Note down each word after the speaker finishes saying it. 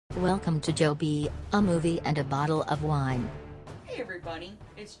Welcome to Joby, a movie and a bottle of wine. Hey everybody,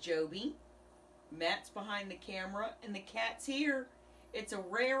 it's Joby. Matt's behind the camera and the cat's here. It's a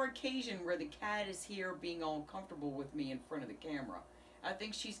rare occasion where the cat is here being all comfortable with me in front of the camera. I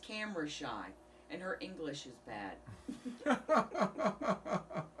think she's camera shy and her English is bad.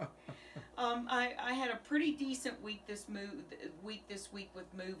 I had a pretty decent week this week with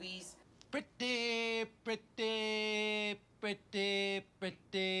movies.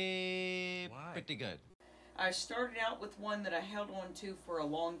 Pretty good. I started out with one that I held on to for a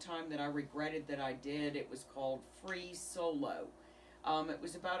long time that I regretted that I did. It was called Free Solo. It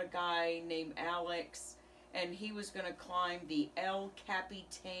was about a guy named Alex, and he was going to climb the El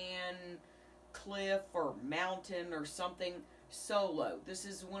Capitan cliff or mountain or something solo. This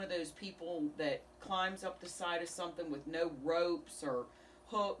is one of those people that climbs up the side of something with no ropes or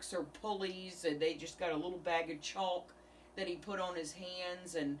hooks or pulleys, and they just got a little bag of chalk that he put on his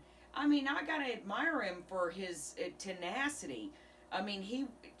hands. And I mean, I gotta admire him for his tenacity. I mean, he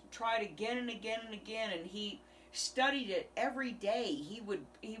tried again and again and again, and he studied it every day. He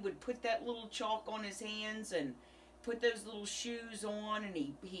would put that little chalk on his hands and put those little shoes on, and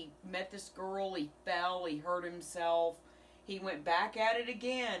he met this girl, he fell, he hurt himself, he went back at it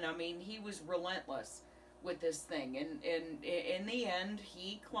again. I mean, he was relentless with this thing, and in the end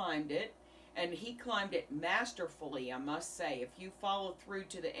he climbed it, and he climbed it masterfully, I must say. If you follow through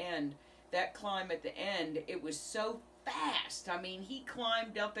to the end, that climb at the end, it was so fast. I mean, he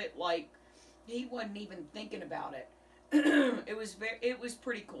climbed up it like he wasn't even thinking about it. It was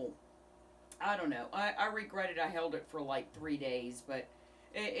pretty cool. I don't know, I regretted I held it for like 3 days, but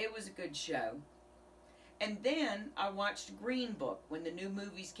it was a good show. And then I watched Green Book. When the new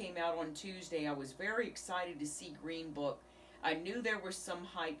movies came out on Tuesday, I was very excited to see Green Book. I knew there was some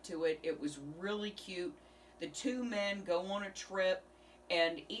hype to it. It was really cute. The two men go on a trip,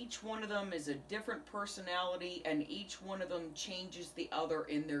 and each one of them is a different personality, and each one of them changes the other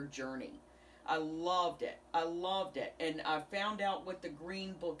in their journey. I loved it. I loved it. And I found out what the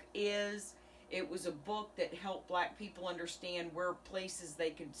Green Book is. It was a book that helped black people understand where places they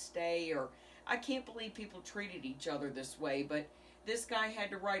could stay, or I can't believe people treated each other this way, but this guy had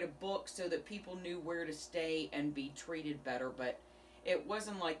to write a book so that people knew where to stay and be treated better. But it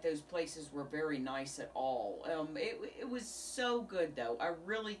wasn't like those places were very nice at all. It was so good, though. I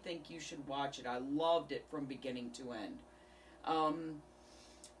really think you should watch it. I loved it from beginning to end.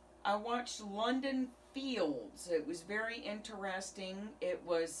 I watched London Fields. It was very interesting. It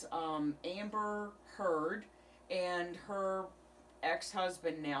was Amber Heard and her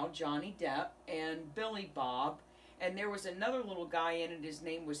ex-husband now, Johnny Depp, and Billy Bob, and there was another little guy in it. His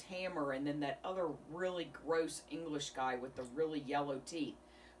name was Hammer, and then that other really gross English guy with the really yellow teeth.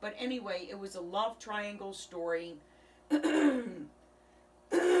 But anyway, it was a love triangle story. I'm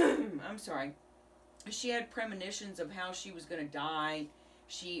sorry. She had premonitions of how she was going to die.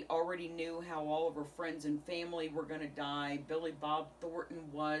 She already knew how all of her friends and family were going to die. Billy Bob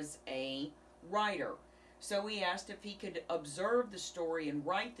Thornton was a writer. So he asked if he could observe the story and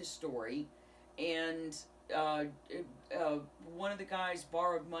write the story, and one of the guys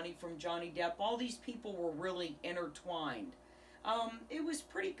borrowed money from Johnny Depp. All these people were really intertwined. It was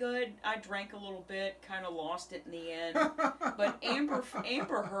pretty good. I drank a little bit, kind of lost it in the end. But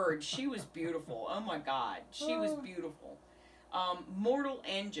Amber Heard, she was beautiful. Oh my God, she was beautiful. Mortal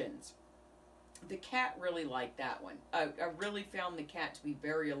Engines. The cat really liked that one. I really found the cat to be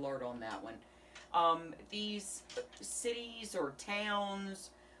very alert on that one. These cities or towns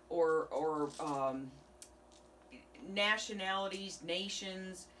or nationalities,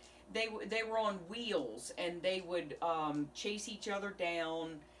 nations, they were on wheels, and they would chase each other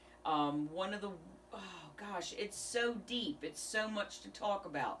down. One of the, oh gosh, it's so deep. It's so much to talk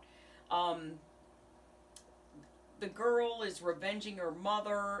about. The girl is revenging her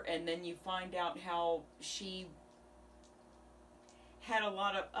mother, and then you find out how she had a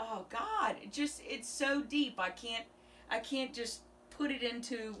lot of, oh God, it's so deep. I can't just put it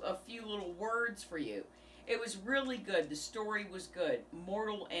into a few little words for you. It was really good. The story was good.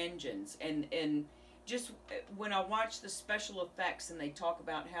 Mortal Engines. And just when I watch the special effects and they talk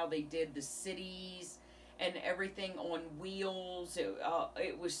about how they did the cities and everything on wheels,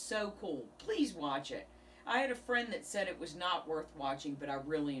 it was so cool. Please watch it. I had a friend that said it was not worth watching, but I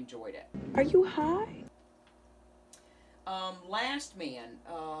really enjoyed it. Are you high? Last Man.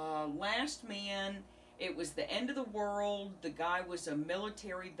 Last Man, it was the end of the world. The guy was a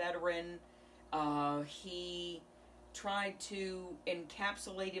military veteran. He tried to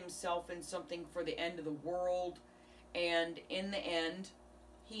encapsulate himself in something for the end of the world, and in the end,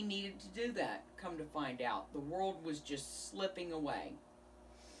 he needed to do that, come to find out. The world was just slipping away.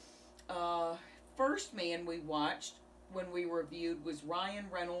 first man we watched when we reviewed was Ryan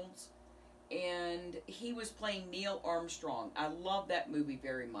Reynolds, and he was playing Neil Armstrong. I love that movie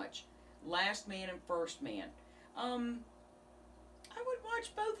very much. Last Man and First Man. I would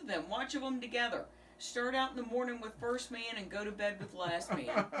watch both of them. Watch them together. Start out in the morning with First Man and go to bed with Last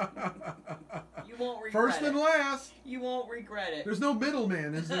Man. You won't regret First it. and last. You won't regret it. There's no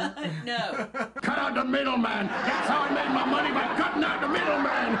middleman, is there? No. Cut out the middleman. That's how I made my money, by cutting out the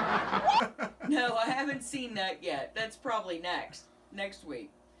middleman. No, I haven't seen that yet. That's probably next week.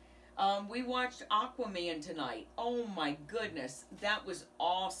 We watched Aquaman tonight. Oh my goodness, that was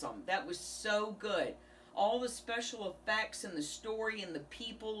awesome. That was so good. All the special effects and the story and the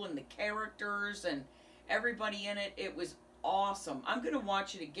people and the characters and everybody in it, it was awesome. I'm going to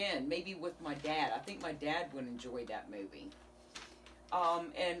watch it again, maybe with my dad. I think my dad would enjoy that movie.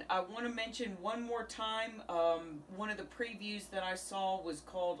 And I want to mention one more time, one of the previews that I saw was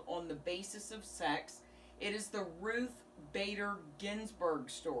called On the Basis of Sex. It is the Ruth Bader Ginsburg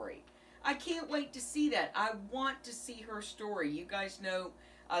story. I can't wait to see that. I want to see her story. You guys know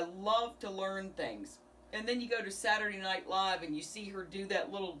I love to learn things. And then you go to Saturday Night Live and you see her do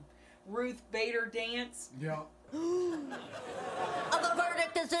that little Ruth Bader dance. Yeah. The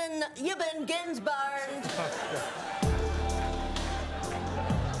verdict is in. You've been ginsburned.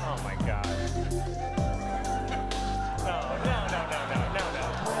 Oh my God. No.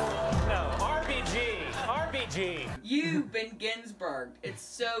 RBG. You've been Ginsburg. It's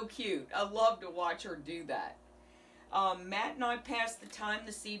so cute. I love to watch her do that. Matt and I passed the time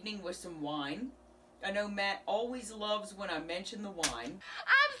this evening with some wine. I know Matt always loves when I mention the wine.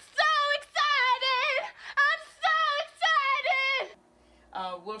 I'm so excited! I'm so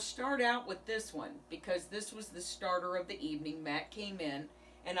excited! We'll start out with this one because this was the starter of the evening. Matt came in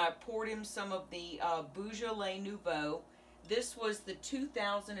and I poured him some of the Beaujolais Nouveau. This was the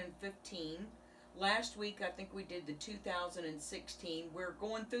 2015. Last week I think we did the 2016. We're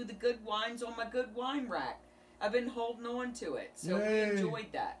going through the good wines on my good wine rack. I've been holding on to it, so Yay. we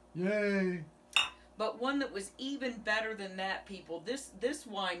enjoyed that. Yay. But one that was even better than that, people, this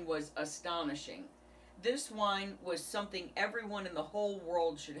wine was astonishing. This wine was something everyone in the whole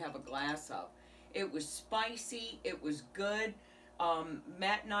world should have a glass of. It was spicy. It was good.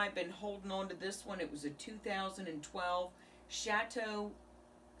 Matt and I have been holding on to this one. It was a 2012 Chateau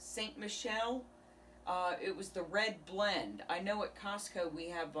Saint Michel. It was the red blend. I know at Costco we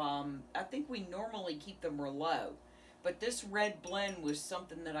have, I think we normally keep them Merlot. But this red blend was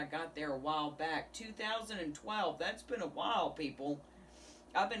something that I got there a while back. 2012. That's been a while, people.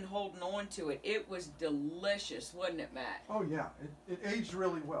 I've been holding on to it. It was delicious, wasn't it, Matt? Oh, yeah. It aged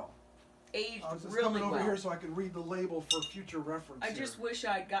really well. Aged I was just really coming over well. here so I could read the label for future reference. I here. just wish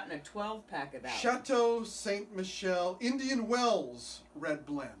I'd gotten a 12-pack of that. Chateau Saint Michel Indian Wells red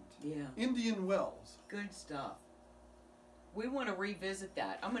blend. Yeah. Indian Wells. Good stuff. We want to revisit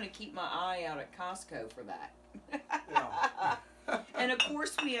that. I'm going to keep my eye out at Costco for that. Yeah. And of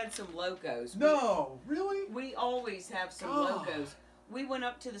course we had some locos. No, really? We always have some God. locos. We went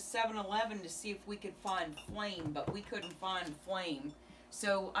up to the 7-Eleven to see if we could find Flame, but we couldn't find Flame.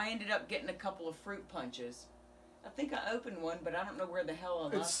 So I ended up getting a couple of fruit punches. I think I opened one, but I don't know where the hell I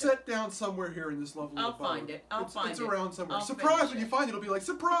left it. It's set down somewhere here in this lovely I'll abode. find it. I'll find it. It's around somewhere. I'll Surprise! finish When you it. find it, it'll be like,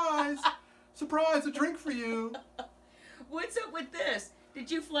 surprise! Surprise, a drink for you. What's up with this? Did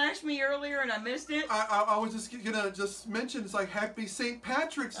you flash me earlier and I missed it? I was just gonna mention it's like Happy St.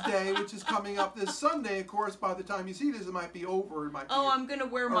 Patrick's Day, which is coming up this Sunday. Of course, by the time you see this, it might be over. It might be I'm gonna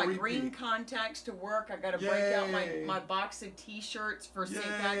wear my repeat. green contacts to work. I gotta break out my box of T-shirts for St.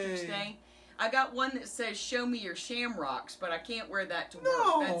 Patrick's Yay. Day. I got one that says "Show me your shamrocks," but I can't wear that to work.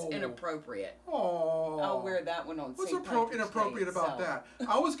 No. That's inappropriate. Oh. I'll wear that one on What's St. Patrick's inappropriate Day about itself. that?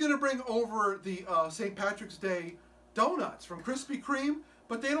 I was gonna bring over the St. Patrick's Day donuts from Krispy Kreme,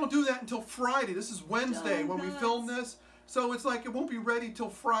 but they don't do that until Friday. This is Wednesday when we film this, so it's like it won't be ready till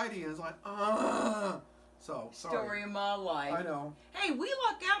Friday. And it's like, So sorry. Story of my life. I know. Hey, we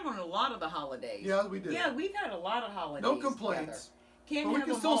luck out on a lot of the holidays. Yeah, we did. Yeah, we've had a lot of holidays. No complaints. Together. Can't But we have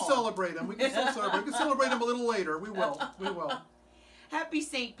can them still all. celebrate them. We can still celebrate. We can celebrate them a little later. We will. We will. Happy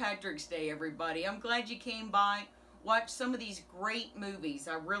St. Patrick's Day, everybody. I'm glad you came by. Watch some of these great movies.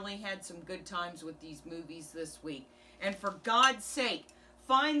 I really had some good times with these movies this week. And for God's sake,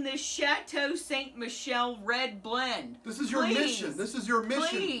 find this Chateau Saint Michel Red Blend. This is your mission. This is your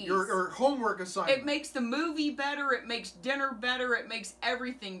mission. Please. Your homework assignment. It makes the movie better. It makes dinner better. It makes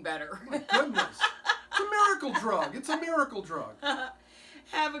everything better. My goodness. It's a miracle drug. It's a miracle drug.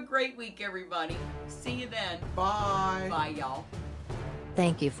 Have a great week, everybody. See you then. Bye. Bye, y'all.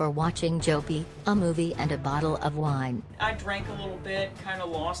 Thank you for watching Joby, a movie and a bottle of wine. I drank a little bit, kind of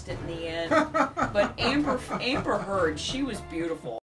lost it in the end. But Amber Heard, she was beautiful.